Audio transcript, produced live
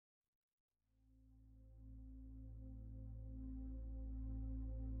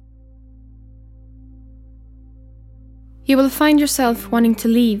You will find yourself wanting to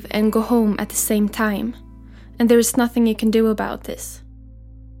leave and go home at the same time, and there is nothing you can do about this.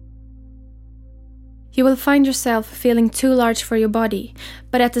 You will find yourself feeling too large for your body,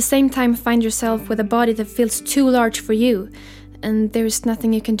 but at the same time find yourself with a body that feels too large for you, and there is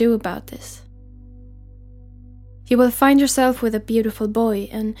nothing you can do about this. You will find yourself with a beautiful boy,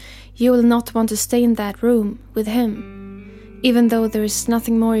 and you will not want to stay in that room with him, even though there is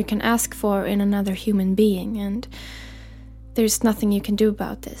nothing more you can ask for in another human being, and there is nothing you can do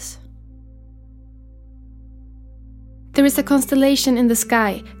about this. There is a constellation in the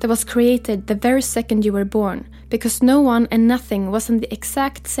sky that was created the very second you were born, because no one and nothing was in the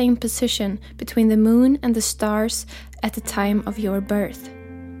exact same position between the moon and the stars at the time of your birth.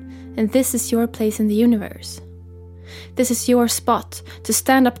 And this is your place in the universe. This is your spot to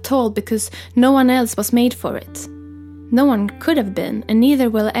stand up tall because no one else was made for it. No one could have been, and neither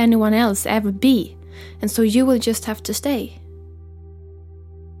will anyone else ever be, and so you will just have to stay.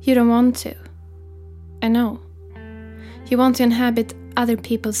 You don't want to. I know. You want to inhabit other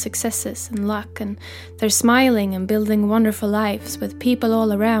people's successes and luck, and they're smiling and building wonderful lives with people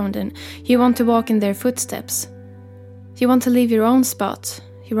all around, and you want to walk in their footsteps. You want to leave your own spot,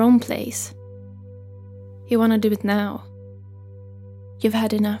 your own place. You want to do it now. You've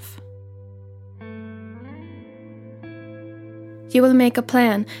had enough. You will make a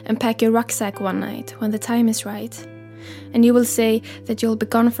plan and pack your rucksack one night when the time is right, and you will say that you'll be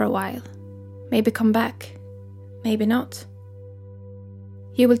gone for a while, maybe come back, maybe not.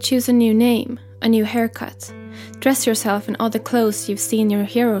 You will choose a new name, a new haircut, dress yourself in all the clothes you've seen your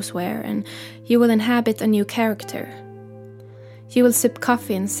heroes wear, and you will inhabit a new character. You will sip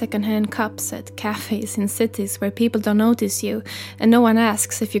coffee in second-hand cups at cafes in cities where people don't notice you, and no one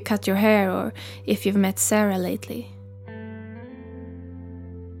asks if you cut your hair or if you've met Sarah lately.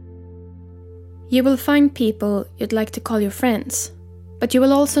 You will find people you'd like to call your friends, but you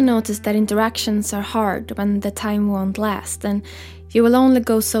will also notice that interactions are hard when the time won't last, and you will only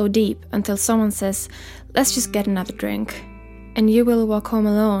go so deep until someone says, "Let's just get another drink," and you will walk home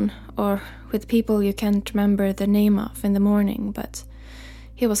alone, or with people you can't remember the name of in the morning, but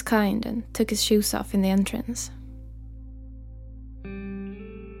he was kind and took his shoes off in the entrance.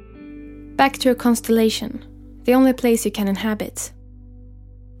 Back to your constellation, the only place you can inhabit.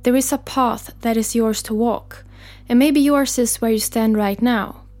 There is a path that is yours to walk, and maybe yours is where you stand right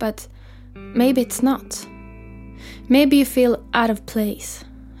now, but maybe it's not. Maybe you feel out of place,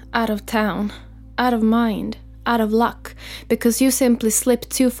 out of town, out of mind, out of luck, because you simply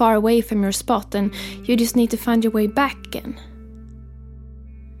slipped too far away from your spot and you just need to find your way back again.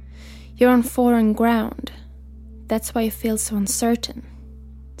 You're on foreign ground. That's why you feel so uncertain,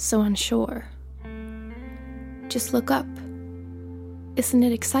 so unsure. Just look up. Isn't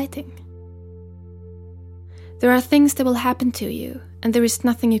it exciting? There are things that will happen to you, and there is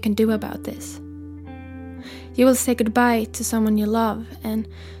nothing you can do about this. You will say goodbye to someone you love, and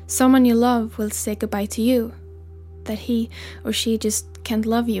someone you love will say goodbye to you, that he or she just can't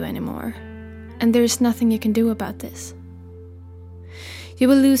love you anymore, and there is nothing you can do about this. You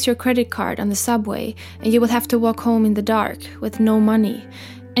will lose your credit card on the subway, and you will have to walk home in the dark with no money,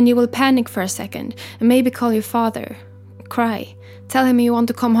 and you will panic for a second and maybe call your father, cry, tell him you want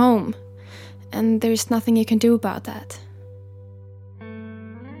to come home, and there is nothing you can do about that.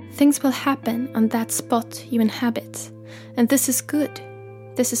 Things will happen on that spot you inhabit, and this is good,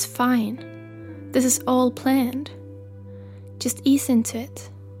 this is fine, this is all planned. Just ease into it.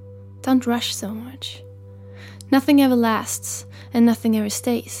 Don't rush so much. Nothing ever lasts, and nothing ever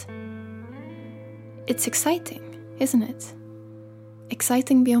stays. It's exciting, isn't it?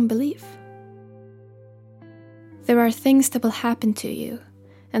 Exciting beyond belief. There are things that will happen to you,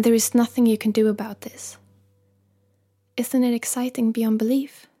 and there is nothing you can do about this. Isn't it exciting beyond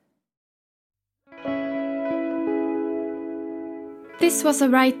belief? This was a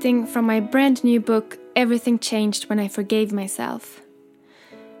writing from my brand new book, Everything Changed When I Forgave Myself.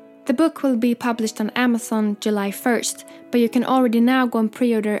 The book will be published on Amazon July 1st, but you can already now go and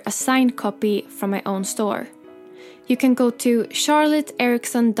pre-order a signed copy from my own store. You can go to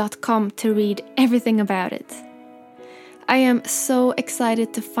charlotteeriksson.com to read everything about it. I am so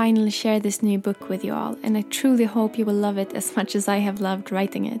excited to finally share this new book with you all, and I truly hope you will love it as much as I have loved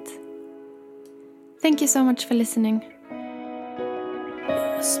writing it. Thank you so much for listening.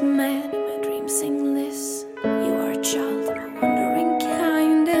 Was a man in my dreams singless. You are a child of a wandering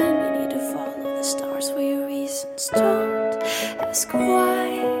kind, and you need to follow the stars for your reasons. Don't ask why.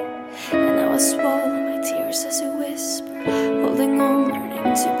 And I was swallowing my tears as you whisper, holding on,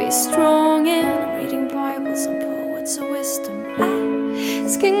 learning to be strong. And I'm reading Bibles and poets of wisdom,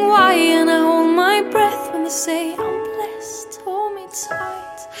 asking why. And I hold my breath when they say I'm blessed.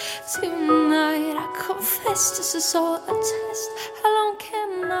 tonight. I confess this is all a test. How long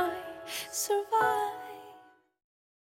can I